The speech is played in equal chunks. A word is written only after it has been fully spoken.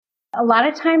A lot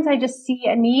of times I just see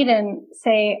a need and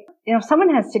say, someone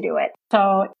has to do it.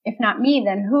 So if not me,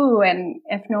 then who? And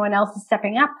if no one else is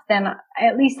stepping up, then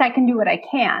at least I can do what I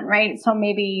can, right? So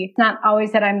maybe it's not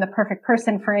always that I'm the perfect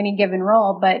person for any given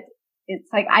role, but it's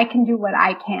like I can do what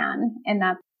I can, and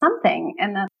that's something,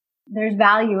 and there's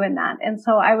value in that. And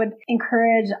so I would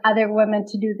encourage other women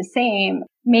to do the same.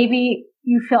 Maybe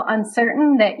you feel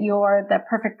uncertain that you're the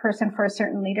perfect person for a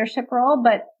certain leadership role,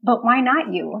 but why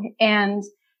not you? And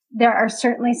there are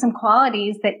certainly some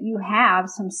qualities that you have,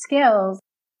 some skills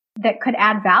that could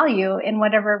add value in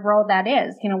whatever role that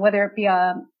is, whether it be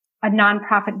a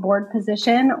nonprofit board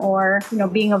position or,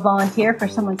 being a volunteer for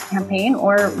someone's campaign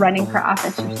or running for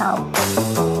office yourself.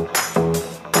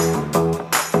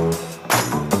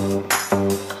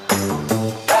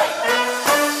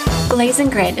 Glaze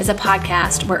and Grit is a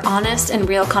podcast where honest and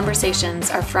real conversations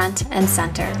are front and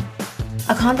center.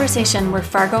 A conversation where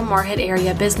Fargo-Moorhead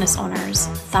area business owners,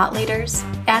 thought leaders,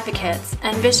 advocates,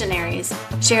 and visionaries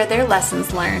share their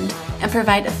lessons learned and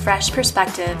provide a fresh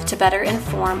perspective to better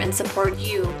inform and support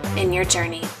you in your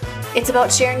journey. It's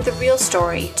about sharing the real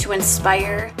story to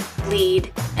inspire,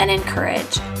 lead, and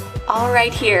encourage. All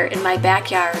right here in my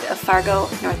backyard of Fargo,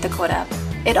 North Dakota.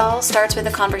 It all starts with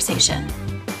a conversation,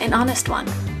 an honest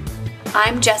one.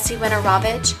 I'm Jessie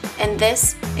Winter-Rovich, and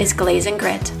this is Glaze and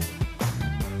Grit.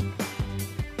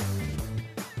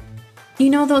 You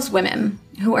know those women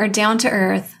who are down to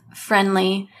earth,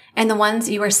 friendly, and the ones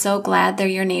you are so glad they're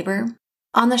your neighbor?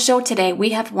 On the show today,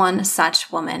 we have one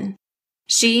such woman.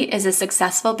 She is a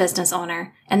successful business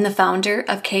owner and the founder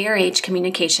of KRH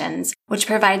Communications, which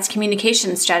provides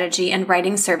communication strategy and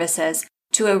writing services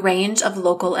to a range of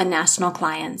local and national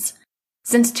clients.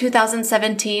 Since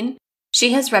 2017,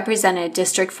 she has represented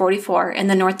District 44 in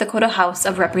the North Dakota House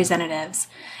of Representatives,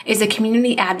 is a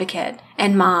community advocate,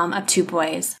 and mom of 2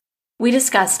 boys. We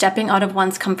discuss stepping out of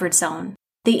one's comfort zone,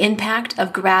 the impact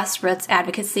of grassroots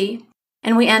advocacy,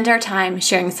 and we end our time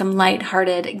sharing some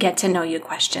light-hearted get-to-know-you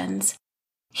questions.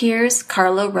 Here's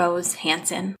Karla Rose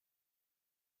Hanson.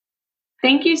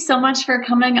 Thank you so much for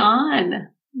coming on.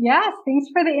 Yes, thanks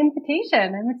for the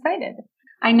invitation. I'm excited.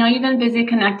 I know you've been busy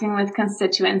connecting with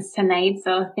constituents tonight,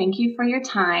 so thank you for your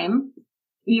time.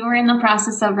 You were in the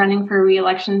process of running for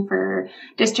re-election for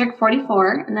District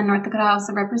 44 in the North Dakota House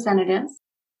of Representatives.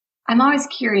 I'm always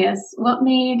curious, what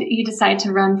made you decide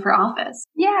to run for office?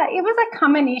 Yeah, it was a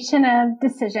combination of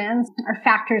decisions or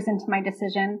factors into my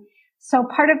decision. So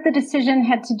part of the decision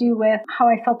had to do with how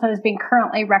I felt I was being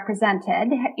currently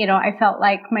represented. I felt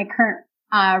like my current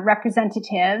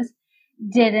representatives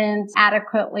didn't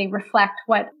adequately reflect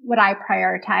what I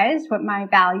prioritized, what my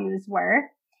values were.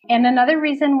 And another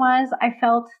reason was I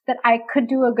felt that I could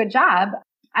do a good job.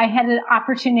 I had an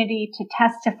opportunity to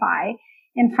testify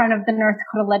in front of the North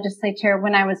Dakota Legislature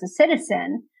when I was a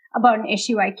citizen about an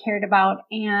issue I cared about.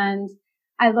 And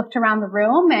I looked around the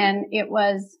room and it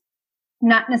was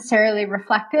not necessarily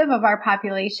reflective of our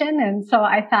population. And so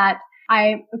I thought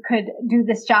I could do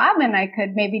this job and I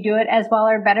could maybe do it as well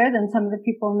or better than some of the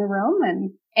people in the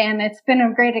room. And it's been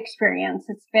a great experience.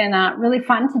 It's been really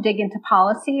fun to dig into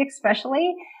policy,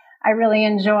 especially. I really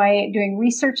enjoy doing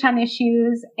research on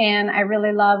issues, and I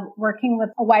really love working with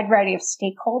a wide variety of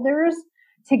stakeholders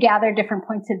to gather different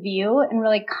points of view and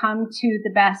really come to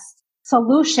the best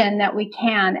solution that we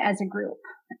can as a group.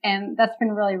 And that's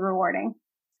been really rewarding.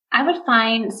 I would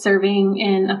find serving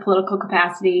in a political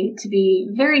capacity to be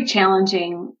very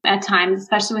challenging at times,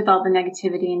 especially with all the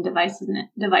negativity and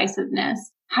divisiveness.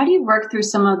 How do you work through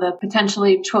some of the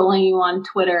potentially trolling you on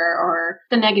Twitter or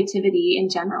the negativity in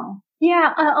general?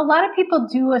 Yeah, a lot of people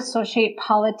do associate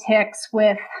politics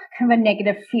with kind of a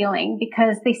negative feeling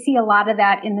because they see a lot of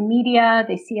that in the media.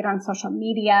 They see it on social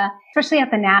media, especially at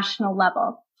the national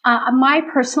level. My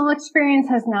personal experience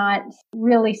has not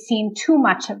really seen too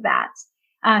much of that.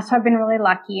 So I've been really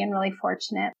lucky and really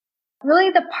fortunate.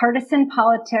 Really, the partisan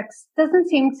politics doesn't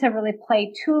seem to really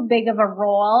play too big of a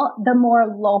role the more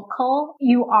local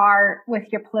you are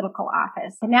with your political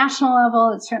office. The national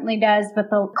level, it certainly does,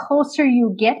 but the closer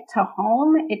you get to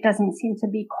home, it doesn't seem to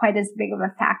be quite as big of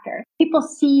a factor. People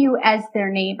see you as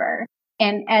their neighbor,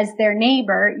 and as their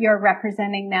neighbor, you're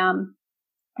representing them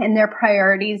and their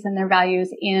priorities and their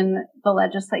values in the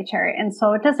legislature. And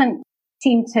so it doesn't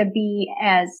seem to be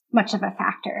as much of a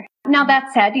factor. Now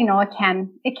that said,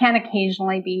 it can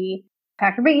occasionally be a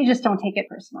factor, but you just don't take it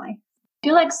personally. I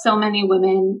feel like so many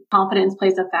women, confidence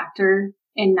plays a factor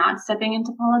in not stepping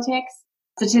into politics.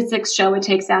 Statistics show it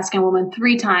takes asking a woman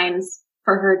 3 times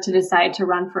for her to decide to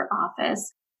run for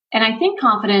office. And I think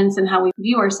confidence and how we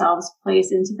view ourselves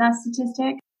plays into that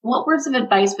statistic. What words of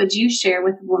advice would you share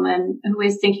with a woman who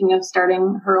is thinking of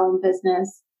starting her own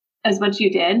business as what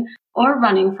you did, or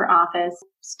running for office,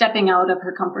 stepping out of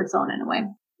her comfort zone in a way.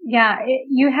 Yeah,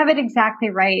 you have it exactly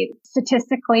right.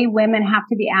 Statistically, women have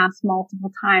to be asked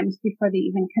multiple times before they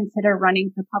even consider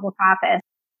running for public office.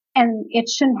 And it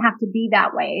shouldn't have to be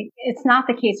that way. It's not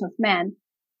the case with men.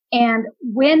 And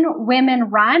when women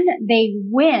run, they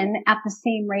win at the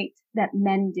same rate that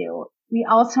men do. We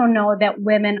also know that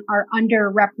women are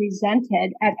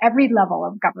underrepresented at every level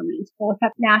of government, both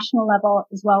at national level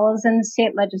as well as in the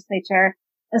state legislature,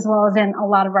 as well as in a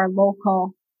lot of our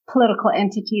local political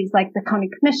entities like the county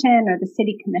commission or the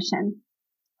city commission.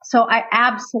 So I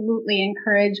absolutely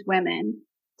encourage women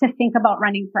to think about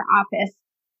running for office.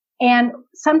 And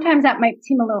sometimes that might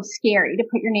seem a little scary to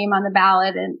put your name on the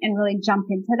ballot and really jump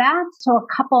into that. So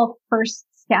a couple first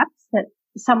steps that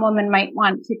some women might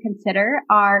want to consider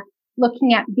are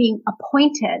looking at being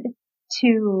appointed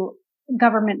to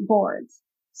government boards.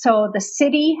 So the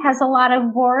city has a lot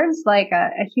of boards, like a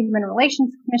Human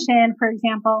Relations Commission, for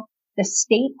example. The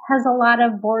state has a lot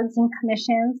of boards and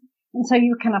commissions. And so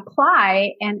you can apply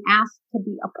and ask to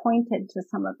be appointed to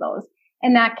some of those.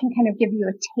 And that can kind of give you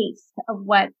a taste of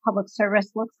what public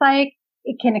service looks like.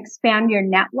 It can expand your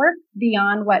network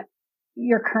beyond what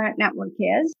your current network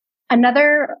is.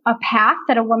 Another path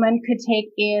that a woman could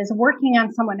take is working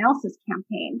on someone else's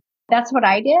campaign. That's what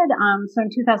I did. So in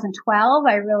 2012,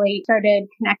 I really started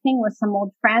connecting with some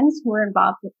old friends who were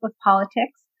involved with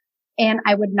politics. And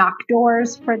I would knock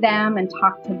doors for them and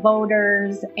talk to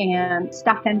voters and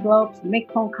stuff envelopes and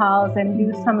make phone calls and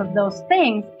do some of those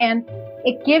things. And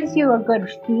it gives you a good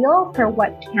feel for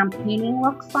what campaigning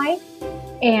looks like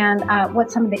and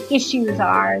what some of the issues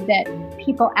are that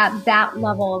people at that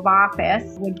level of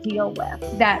office would deal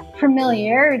with. That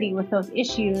familiarity with those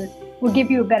issues will give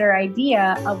you a better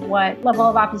idea of what level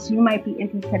of office you might be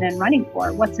interested in running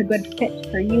for. What's a good fit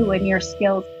for you and your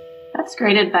skills? That's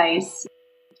great advice.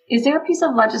 Is there a piece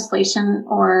of legislation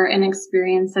or an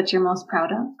experience that you're most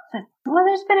proud of? Well,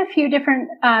 there's been a few different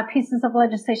pieces of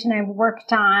legislation I've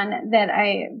worked on that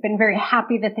I've been very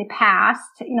happy that they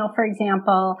passed. You know, for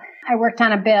example, I worked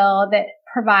on a bill that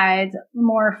provides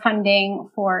more funding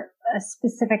for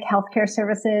specific healthcare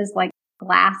services like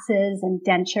glasses and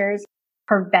dentures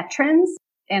for veterans.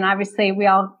 And obviously, we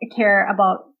all care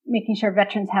about making sure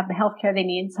veterans have the healthcare they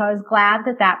need. So I was glad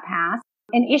that that passed.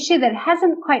 An issue that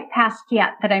hasn't quite passed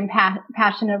yet that I'm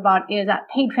passionate about is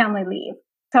paid family leave.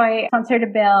 So I sponsored a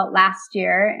bill last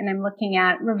year and I'm looking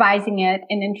at revising it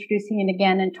and introducing it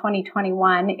again in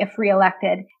 2021 if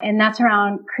reelected. And that's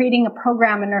around creating a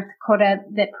program in North Dakota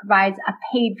that provides a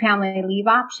paid family leave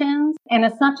options. And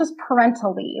it's not just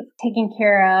parental leave, taking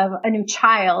care of a new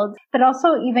child, but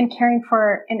also even caring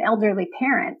for an elderly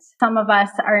parent. Some of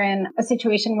us are in a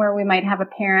situation where we might have a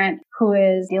parent who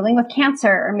is dealing with cancer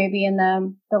or maybe in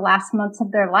the last months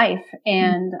of their life.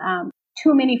 And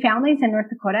too many families in North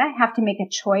Dakota have to make a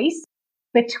choice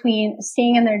between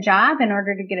staying in their job in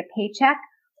order to get a paycheck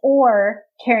or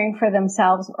caring for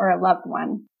themselves or a loved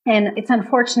one. And it's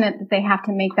unfortunate that they have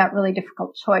to make that really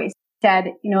difficult choice.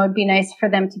 Instead, you know, it'd be nice for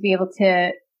them to be able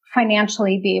to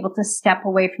financially be able to step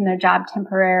away from their job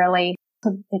temporarily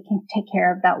so that they can take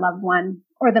care of that loved one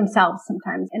or themselves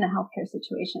sometimes in a healthcare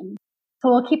situation. So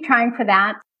we'll keep trying for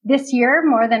that. This year,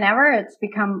 more than ever, it's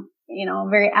become, you know,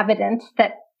 very evident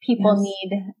that people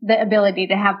need the ability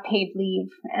to have paid leave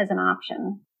as an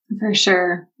option. For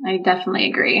sure. I definitely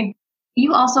agree.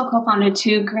 You also co-founded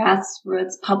 2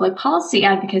 grassroots public policy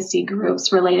advocacy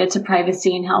groups related to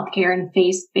privacy in healthcare and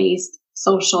faith-based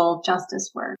social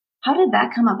justice work. How did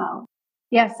that come about?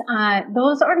 Yes,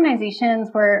 those organizations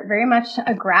were very much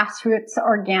a grassroots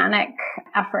organic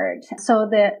effort. So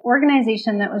the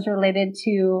organization that was related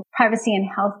to privacy in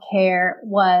healthcare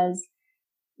was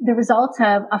the result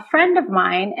of a friend of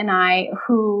mine and I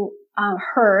who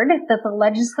heard that the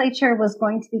legislature was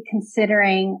going to be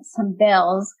considering some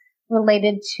bills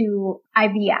related to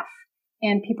IVF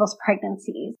and people's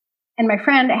pregnancies. And my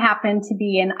friend happened to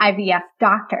be an IVF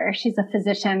doctor. She's a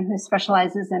physician who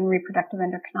specializes in reproductive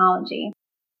endocrinology.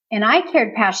 And I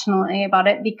cared passionately about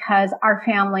it because our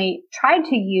family tried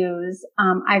to use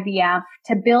IVF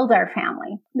to build our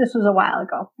family. This was a while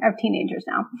ago. I have teenagers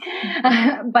now.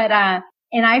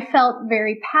 And I felt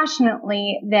very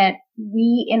passionately that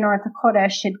we in North Dakota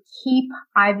should keep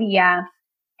IVF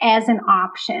as an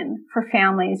option for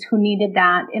families who needed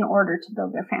that in order to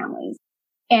build their families.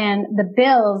 And the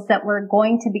bills that were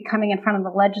going to be coming in front of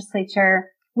the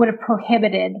legislature would have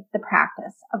prohibited the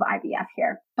practice of IVF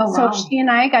here. Oh, wow. So she and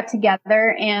I got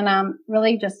together and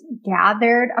really just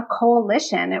gathered a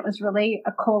coalition. It was really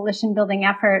a coalition building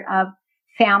effort of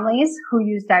families who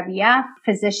used IVF,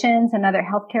 physicians and other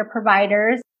healthcare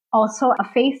providers, Also, a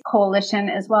faith coalition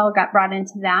as well got brought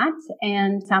into that,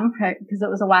 and some, because it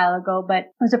was a while ago, but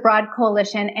it was a broad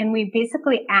coalition. And we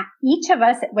basically, each of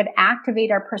us would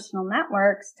activate our personal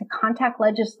networks to contact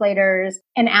legislators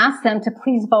and ask them to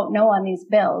please vote no on these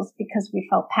bills, because we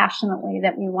felt passionately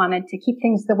that we wanted to keep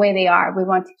things the way they are. We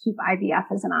want to keep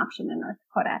IVF as an option in North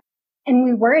Dakota. And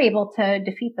we were able to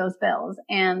defeat those bills.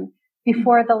 And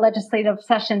before the legislative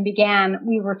session began,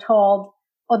 we were told,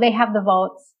 oh, they have the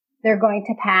votes. They're going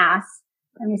to pass.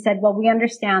 And we said, well, we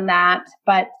understand that,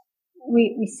 but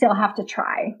we still have to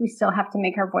try. We still have to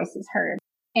make our voices heard.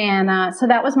 And so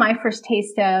that was my first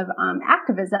taste of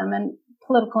activism and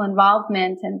political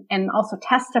involvement, and also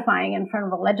testifying in front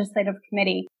of a legislative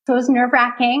committee. So it was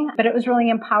nerve-wracking, but it was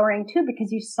really empowering too,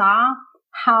 because you saw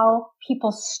how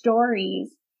people's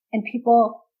stories and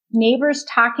neighbors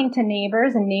talking to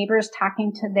neighbors and neighbors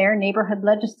talking to their neighborhood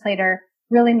legislator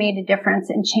really made a difference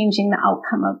in changing the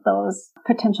outcome of those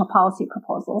potential policy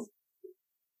proposals.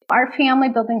 Our family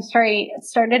building story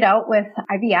started out with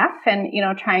IVF and,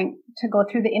 trying to go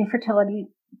through the infertility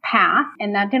path,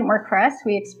 and that didn't work for us.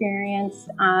 We experienced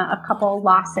a couple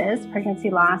losses, pregnancy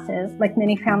losses, like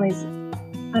many families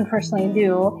unfortunately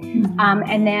do.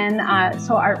 And then,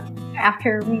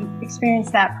 after we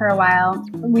experienced that for a while,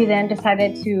 we then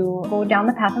decided to go down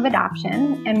the path of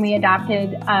adoption, and we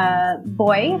adopted a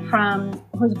boy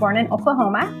who was born in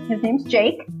Oklahoma. His name's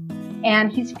Jake,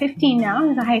 and he's 15 now.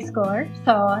 He's a high schooler,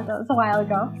 so that was a while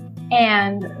ago.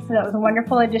 And so that was a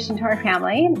wonderful addition to our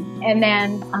family. And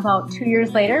then about 2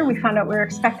 years later, we found out we were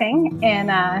expecting and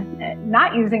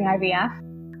not using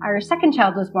IVF. Our second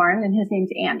child was born, and his name's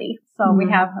Andy. So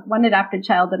we have one adopted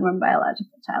child and one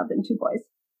biological child and 2 boys.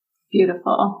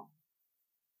 Beautiful.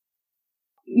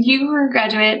 You were a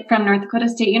graduate from North Dakota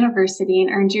State University and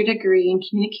earned your degree in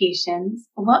communications.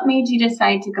 What made you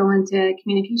decide to go into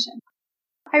communication?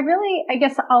 I really,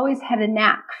 always had a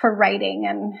knack for writing,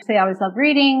 and I always loved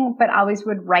reading, but always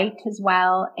would write as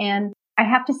well. And I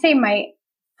have to say my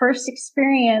first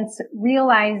experience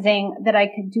realizing that I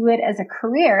could do it as a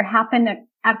career happened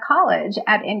at college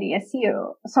at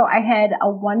NDSU. So I had a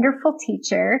wonderful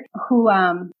teacher who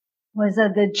was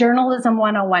the journalism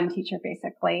 101 teacher,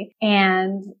 basically,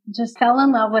 and just fell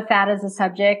in love with that as a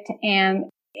subject and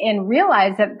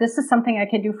realized that this is something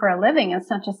I could do for a living. It's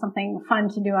not just something fun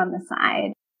to do on the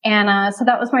side. And so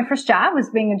that was my first job, was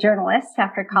being a journalist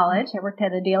after college. I worked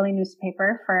at a daily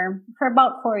newspaper for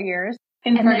about 4 years.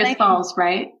 In Fergus Falls,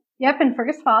 right? Yep, in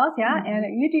Fergus Falls, yeah. And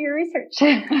you do your research.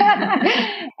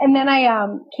 And then I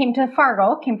came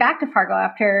back to Fargo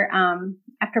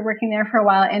after working there for a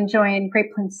while, and joined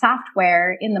Great Plains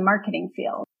Software in the marketing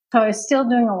field. So I was still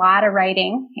doing a lot of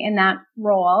writing in that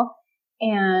role,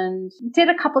 and did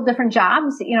a couple different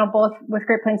jobs, both with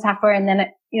Great Plains Software, and then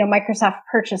Microsoft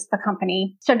purchased the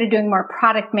company, started doing more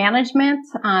product management.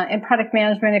 And product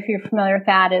management, if you're familiar with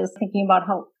that, is thinking about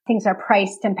how things are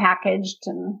priced and packaged,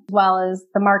 and as well as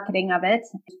the marketing of it.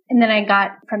 And then I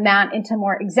got from that into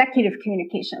more executive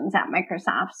communications at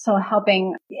Microsoft. So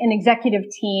helping an executive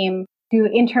team do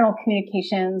internal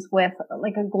communications with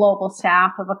like a global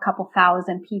staff of a couple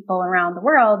thousand people around the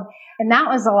world. And that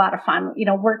was a lot of fun,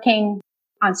 working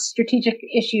on strategic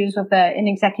issues with an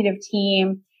executive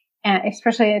team, and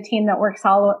especially a team that works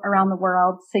all around the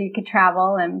world, so you could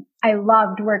travel. And I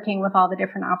loved working with all the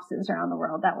different offices around the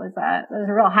world. That was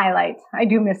a real highlight. I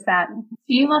do miss that.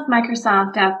 You left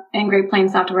Microsoft and Great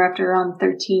Plains Software after around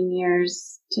 13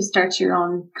 years to start your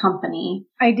own company.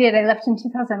 I did. I left in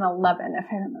 2011, if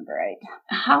I remember right.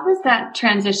 How was that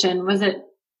transition? Was it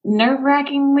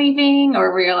nerve-wracking leaving,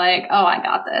 or were you like, oh, I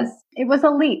got this? It was a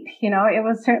leap. It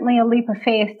was certainly a leap of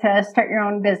faith to start your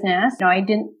own business. I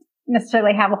didn't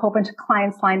necessarily have a whole bunch of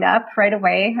clients lined up right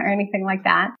away or anything like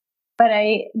that. But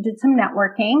I did some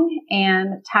networking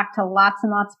and talked to lots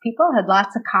and lots of people, had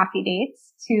lots of coffee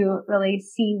dates to really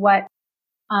see what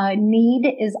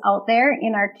need is out there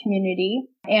in our community,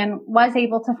 and was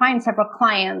able to find several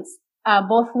clients,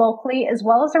 both locally as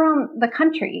well as around the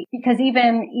country, because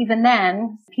even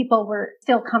then people were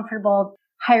still comfortable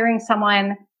hiring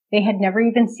someone they had never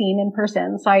even seen in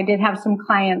person. So I did have some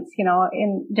clients,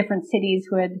 in different cities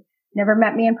who had never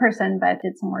met me in person, but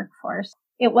did some work for us.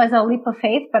 It was a leap of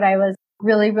faith, but I was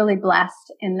really, really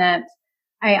blessed in that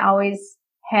I always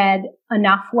had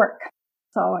enough work.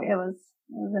 So it was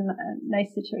a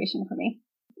nice situation for me.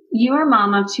 You are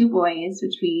mom of 2 boys,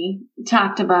 which we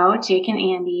talked about, Jake and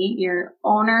Andy. You're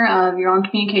owner of your own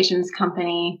communications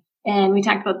company. And we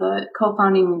talked about the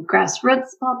co-founding grassroots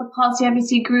public policy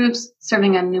advocacy groups,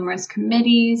 serving on numerous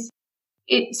committees.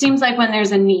 It seems like when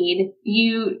there's a need,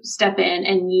 you step in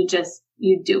and you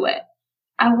do it.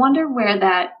 I wonder where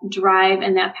that drive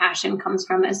and that passion comes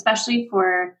from, especially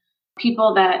for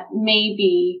people that may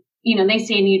be, they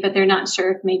see a need, but they're not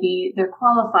sure if maybe they're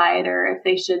qualified or if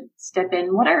they should step in.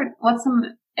 What's some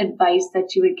advice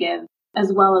that you would give,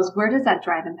 as well as where does that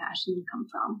drive and passion come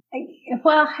from?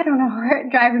 Well, I don't know where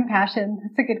drive and passion.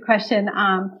 That's a good question.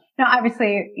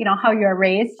 Obviously, how you are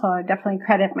raised. So I definitely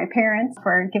credit my parents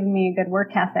for giving me a good work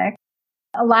ethic.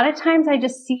 A lot of times I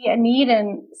just see a need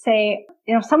and say,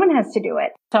 someone has to do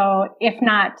it. So if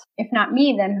not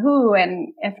me, then who?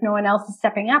 And if no one else is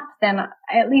stepping up, then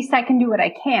at least I can do what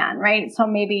I can, right? So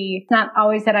maybe it's not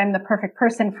always that I'm the perfect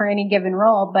person for any given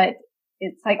role, but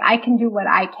it's like I can do what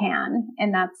I can.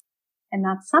 And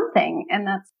that's something. And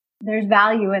there's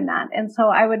value in that. And so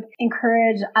I would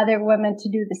encourage other women to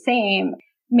do the same.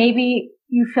 Maybe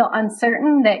you feel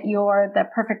uncertain that you're the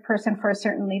perfect person for a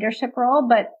certain leadership role,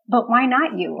 but why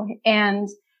not you? And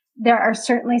there are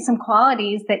certainly some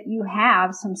qualities that you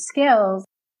have, some skills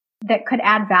that could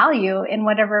add value in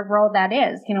whatever role that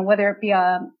is, whether it be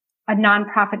a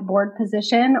nonprofit board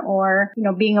position or,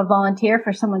 being a volunteer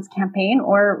for someone's campaign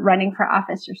or running for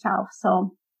office yourself.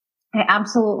 So I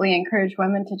absolutely encourage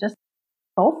women to just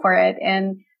go for it.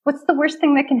 And what's the worst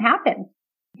thing that can happen?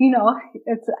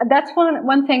 That's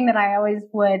one thing that I always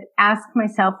would ask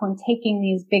myself when taking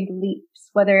these big leaps,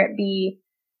 whether it be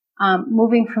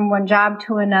moving from one job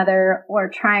to another or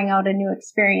trying out a new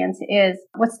experience, is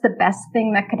what's the best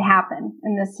thing that could happen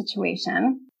in this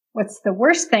situation? What's the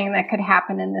worst thing that could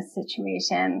happen in this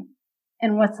situation?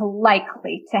 And what's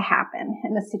likely to happen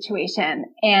in this situation?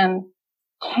 And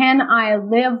can I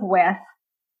live with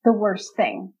the worst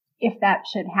thing if that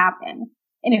should happen?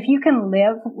 And if you can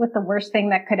live with the worst thing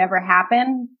that could ever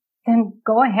happen, then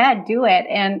go ahead, do it.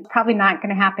 And it's probably not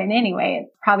going to happen anyway.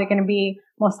 It's probably going to be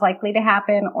most likely to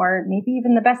happen, or maybe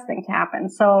even the best thing to happen.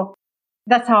 So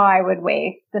that's how I would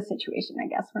weigh the situation, I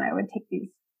guess, when I would take these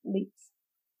leaps.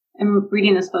 I'm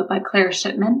reading this book by Claire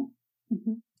Shipman.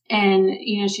 Mm-hmm.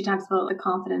 And, she talks about the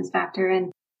confidence factor.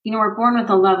 And, we're born with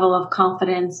a level of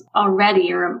confidence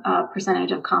already, or a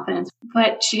percentage of confidence.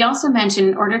 But she also mentioned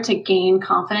in order to gain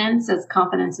confidence, as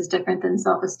confidence is different than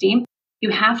self-esteem, you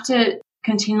have to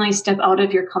continually step out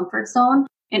of your comfort zone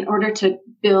in order to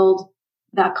build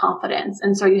that confidence.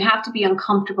 And so you have to be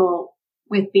uncomfortable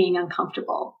with being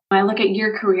uncomfortable. When I look at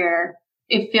your career,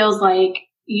 it feels like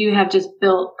you have just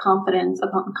built confidence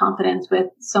upon confidence with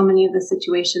so many of the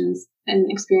situations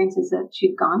and experiences that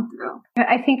you've gone through.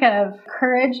 I think of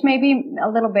courage maybe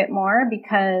a little bit more,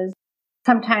 because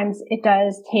sometimes it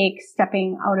does take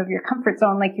stepping out of your comfort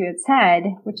zone, like you had said,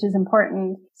 which is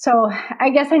important. So I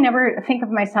guess I never think of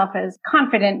myself as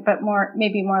confident, but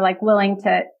maybe more like willing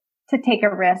to take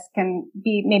a risk and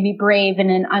be maybe brave in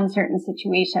an uncertain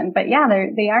situation. But yeah,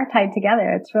 they are tied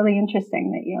together. It's really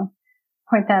interesting that you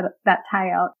point that tie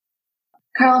out.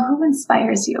 Karla, who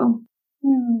inspires you?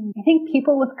 I think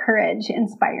people with courage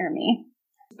inspire me.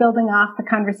 Building off the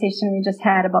conversation we just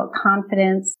had about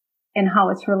confidence and how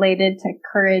it's related to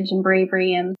courage and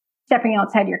bravery and stepping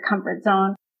outside your comfort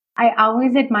zone. I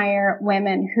always admire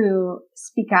women who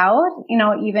speak out,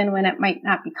 even when it might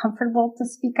not be comfortable to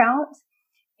speak out,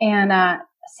 and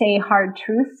say hard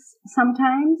truths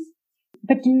sometimes,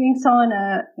 but doing so in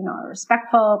a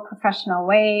respectful, professional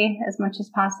way as much as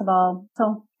possible.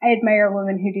 So I admire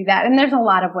women who do that. And there's a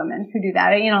lot of women who do that.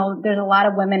 There's a lot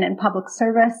of women in public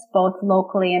service, both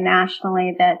locally and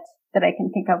nationally, that I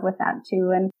can think of with that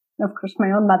too. And of course,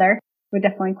 my own mother would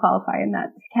definitely qualify in that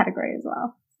category as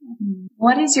well.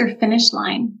 What is your finish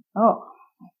line? Oh,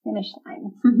 my finish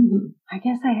line. I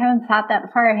guess I haven't thought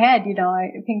that far ahead.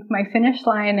 I think my finish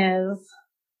line is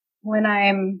when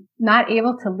I'm not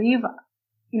able to leave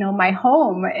my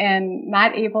home and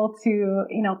not able to,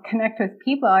 connect with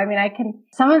people. I mean,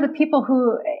 some of the people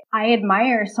who I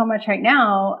admire so much right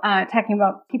now, talking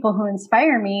about people who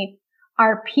inspire me,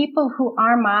 are people who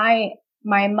are my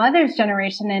mother's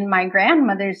generation and my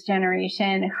grandmother's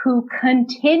generation, who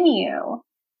continue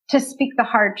to speak the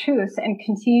hard truths and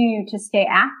continue to stay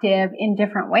active in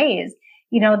different ways.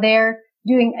 They're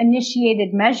doing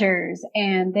initiated measures,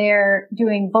 and they're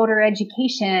doing voter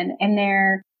education, and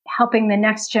they're helping the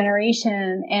next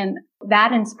generation. And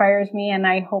that inspires me. And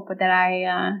I hope that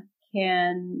I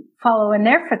can follow in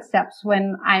their footsteps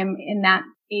when I'm in that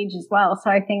age as well. So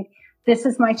I think this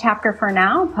is my chapter for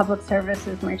now. Public service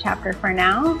is my chapter for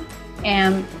now.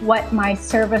 And what my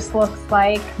service looks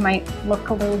like might look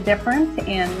a little different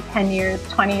in 10 years,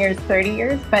 20 years, 30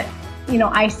 years. But,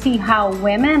 I see how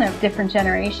women of different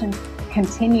generations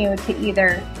continue to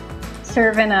either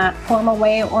serve in a formal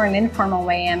way or an informal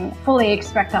way, and fully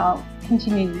expect I'll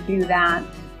continue to do that.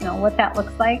 What that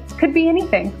looks like could be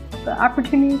anything. the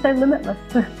opportunities are limitless.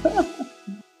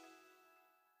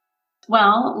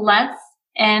 Well, let's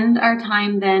end our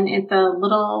time then at the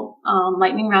little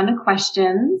lightning round of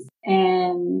questions.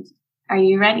 And are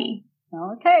you ready?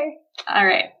 Okay. All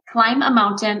right. Climb a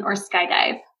mountain or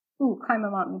skydive? Ooh, climb a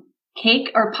mountain.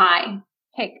 Cake or pie?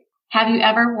 Cake. Have you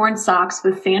ever worn socks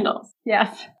with sandals?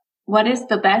 Yes. What is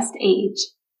the best age?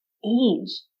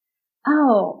 Age.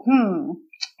 Oh,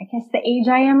 I guess the age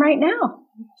I am right now.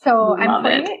 So I'm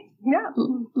 48. Yeah.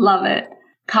 Love it.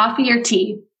 Coffee or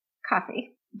tea?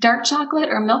 Coffee. Dark chocolate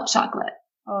or milk chocolate?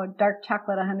 Oh, dark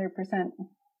chocolate, 100%.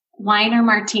 Wine or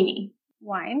martini?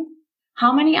 Wine.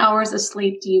 How many hours of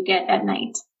sleep do you get at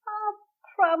night?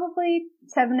 Probably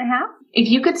 7.5.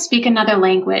 If you could speak another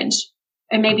language,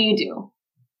 and maybe you do,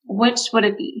 which would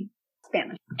it be?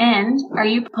 Spanish. And are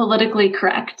you politically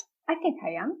correct? I think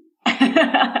I am.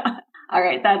 All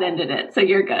right, that ended it. So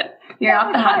you're good. You're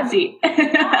off the hot seat. Oh,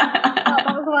 that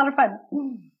was a lot of fun.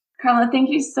 Karla,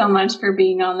 thank you so much for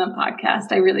being on the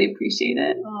podcast. I really appreciate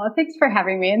it. Oh, thanks for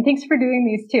having me. And thanks for doing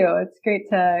these too. It's great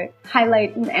to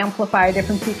highlight and amplify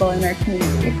different people in our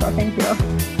community. So thank you.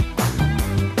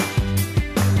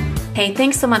 Hey,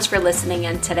 thanks so much for listening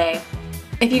in today.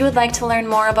 If you would like to learn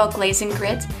more about Glaze and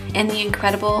Grit and the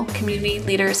incredible community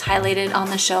leaders highlighted on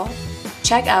the show,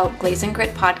 check out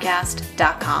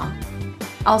glazeandgritpodcast.com.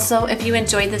 Also, if you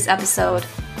enjoyed this episode,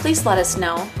 please let us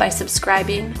know by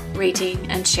subscribing, rating,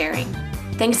 and sharing.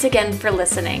 Thanks again for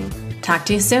listening. Talk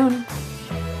to you soon.